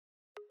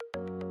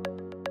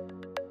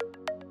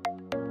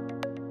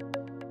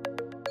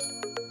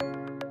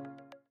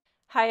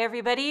Hi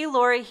everybody,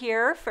 Lori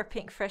here for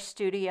Pinkfresh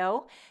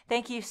Studio.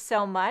 Thank you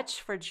so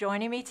much for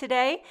joining me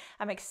today.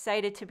 I'm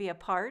excited to be a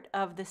part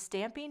of the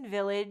Stamping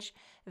Village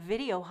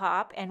video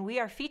hop, and we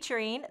are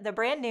featuring the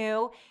brand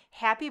new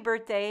Happy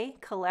Birthday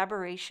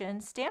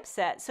collaboration stamp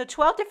set. So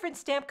 12 different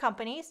stamp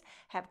companies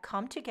have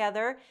come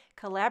together,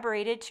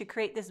 collaborated to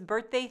create this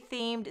birthday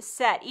themed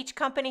set. Each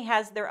company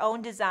has their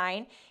own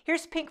design.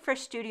 Here's Pinkfresh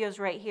Studios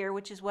right here,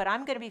 which is what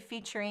I'm going to be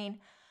featuring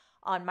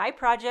on my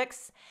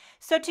projects.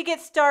 So to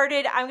get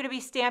started, I'm going to be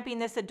stamping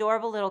this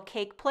adorable little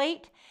cake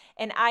plate,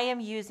 and I am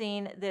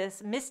using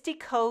this Misty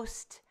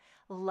Coast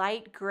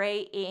light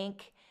gray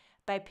ink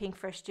by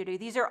Pinkfresh Studio.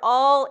 These are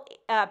all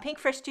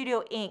Pinkfresh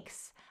Studio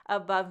inks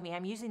above me.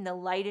 I'm using the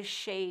lightest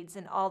shades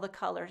in all the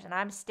colors, and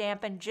I'm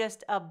stamping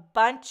just a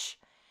bunch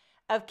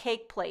of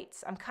cake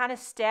plates. I'm kind of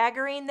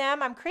staggering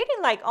them. I'm creating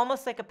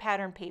almost like a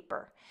pattern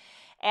paper,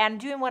 and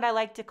doing what I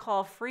like to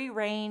call free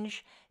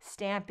range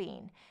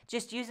stamping,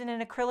 just using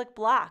an acrylic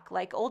block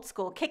like old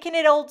school, kicking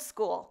it old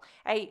school.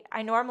 I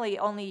normally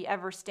only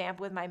ever stamp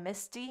with my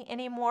Misty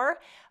anymore,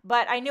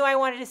 but I knew I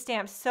wanted to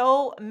stamp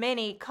so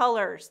many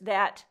colors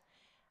that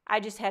I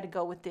just had to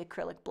go with the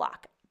acrylic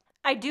block.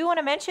 I do want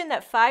to mention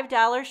that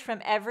 $5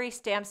 from every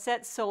stamp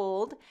set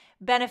sold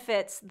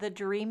benefits the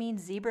Dreaming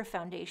Zebra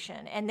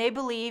Foundation, and they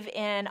believe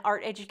in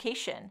art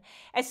education.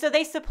 And so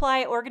they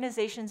supply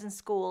organizations and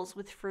schools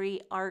with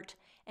free art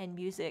and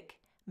music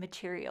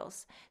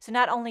materials. So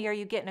not only are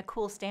you getting a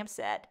cool stamp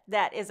set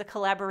that is a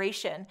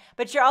collaboration,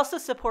 but you're also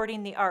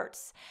supporting the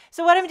arts.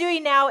 So what I'm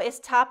doing now is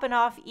topping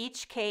off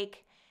each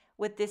cake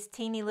with this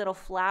teeny little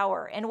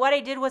flower. And what I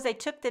did was I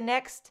took the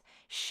next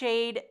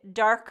shade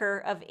darker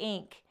of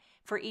ink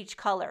for each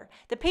color.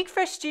 The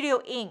Pinkfresh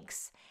Studio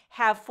inks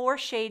have 4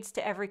 shades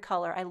to every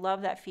color. I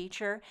love that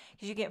feature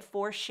because you get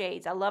 4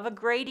 shades. I love a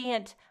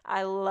gradient.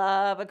 I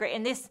love a gradient.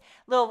 And this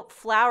little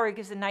flower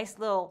gives a nice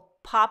little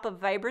pop of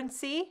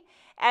vibrancy.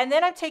 And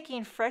then I'm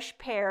taking Fresh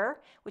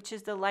Pear, which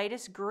is the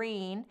lightest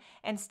green,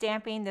 and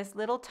stamping this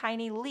little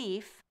tiny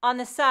leaf on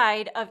the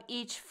side of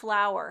each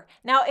flower.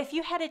 Now, if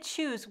you had to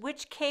choose,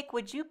 which cake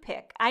would you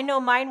pick? I know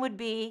mine would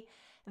be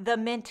the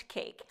mint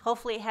cake.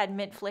 Hopefully it had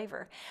mint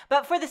flavor.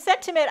 But for the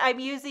sentiment, I'm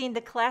using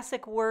the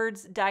Classic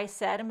Words die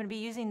set. I'm going to be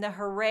using the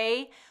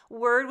Hooray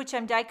word, which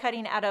I'm die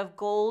cutting out of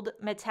gold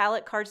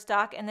metallic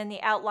cardstock, and then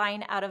the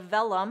outline out of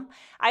vellum.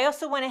 I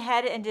also went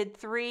ahead and did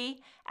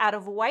 3 out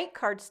of white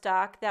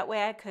cardstock. That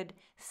way I could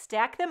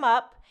stack them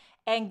up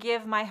and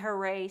give my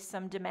Hooray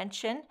some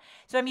dimension.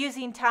 So I'm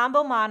using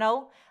Tombow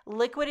Mono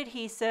liquid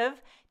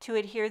adhesive to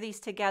adhere these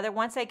together.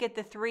 Once I get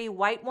the 3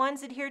 white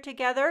ones adhered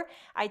together,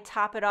 I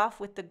top it off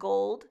with the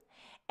gold,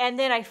 and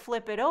then I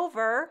flip it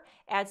over,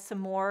 add some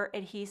more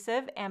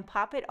adhesive, and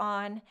pop it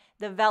on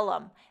the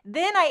vellum.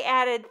 Then I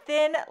added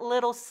thin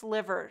little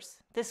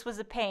slivers. This was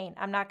a pain,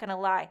 I'm not gonna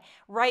lie,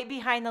 right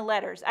behind the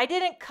letters. I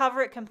didn't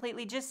cover it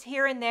completely, just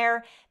here and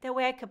there, that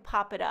way I could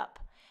pop it up.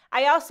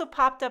 I also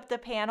popped up the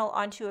panel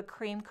onto a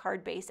cream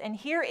card base, and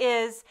here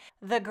is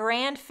the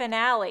grand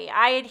finale.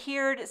 I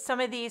adhered some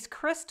of these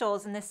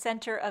crystals in the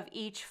center of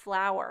each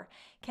flower.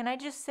 Can I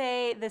just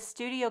say the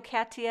Studio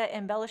Katia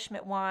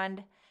embellishment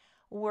wand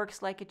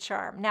works like a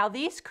charm. Now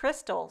these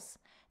crystals,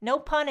 no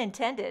pun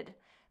intended,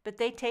 but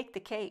they take the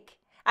cake.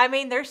 I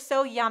mean, they're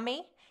so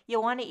yummy.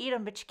 You want to eat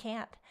them, but you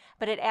can't.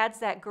 But it adds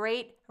that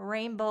great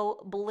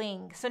rainbow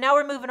bling. So now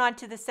we're moving on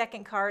to the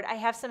second card. I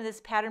have some of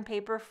this pattern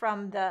paper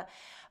from the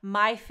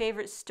My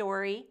Favorite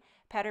Story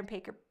Peter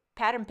Peck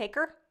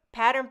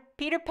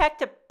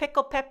to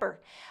Pickle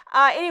Pepper.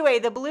 Anyway,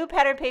 the blue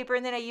pattern paper,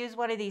 and then I use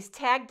one of these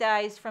tag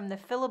dies from the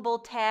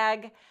Fillable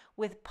Tag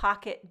with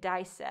Pocket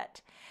die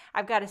set.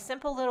 I've got a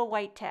simple little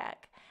white tag.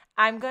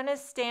 I'm going to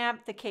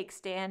stamp the cake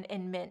stand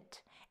in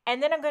mint,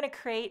 and then I'm going to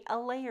create a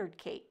layered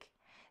cake.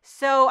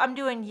 So I'm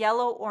doing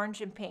yellow, orange,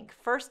 and pink.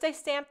 First I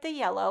stamp the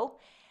yellow,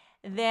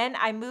 then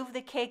I move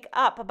the cake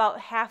up about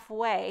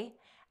halfway.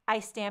 I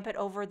stamp it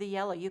over the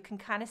yellow. You can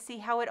kind of see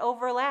how it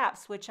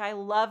overlaps, which I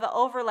love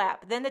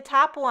overlap. Then the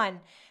top one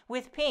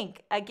with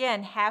pink,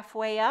 again,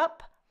 halfway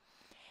up,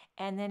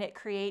 and then it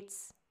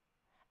creates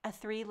a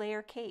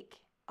 3-layer cake.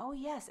 Oh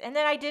yes, and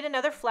then I did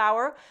another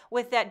flower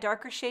with that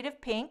darker shade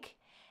of pink,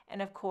 and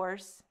of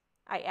course,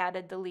 I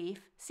added the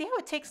leaf. See how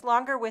it takes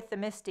longer with the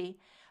Misty,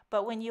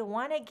 but when you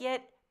want to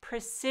get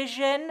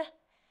precision,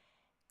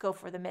 go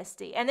for the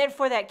Misty. And then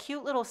for that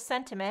cute little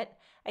sentiment,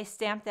 I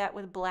stamped that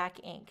with black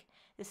ink.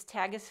 This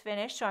tag is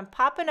finished, so I'm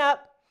popping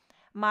up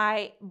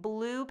my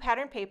blue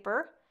pattern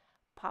paper,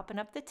 popping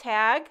up the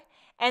tag,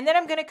 and then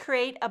I'm going to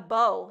create a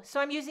bow. So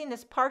I'm using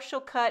this partial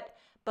cut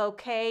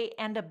bouquet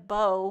and a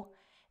bow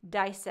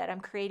die set.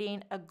 I'm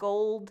creating a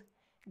gold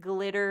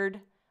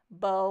glittered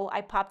bow.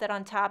 I popped that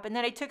on top, and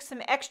then I took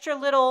some extra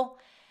little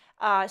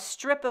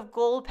strip of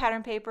gold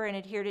pattern paper and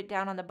adhered it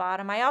down on the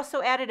bottom. I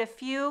also added a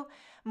few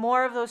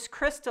more of those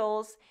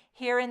crystals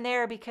here and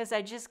there because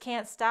I just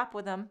can't stop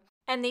with them.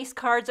 And these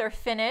cards are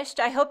finished.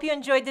 I hope you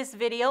enjoyed this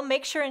video.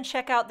 Make sure and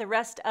check out the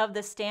rest of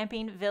the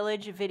Stamping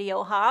Village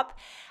video hop.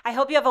 I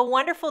hope you have a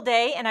wonderful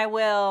day, and I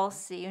will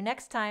see you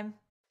next time.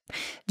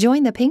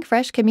 Join the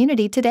Pinkfresh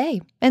community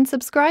today and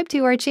subscribe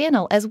to our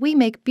channel as we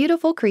make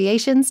beautiful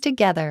creations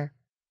together.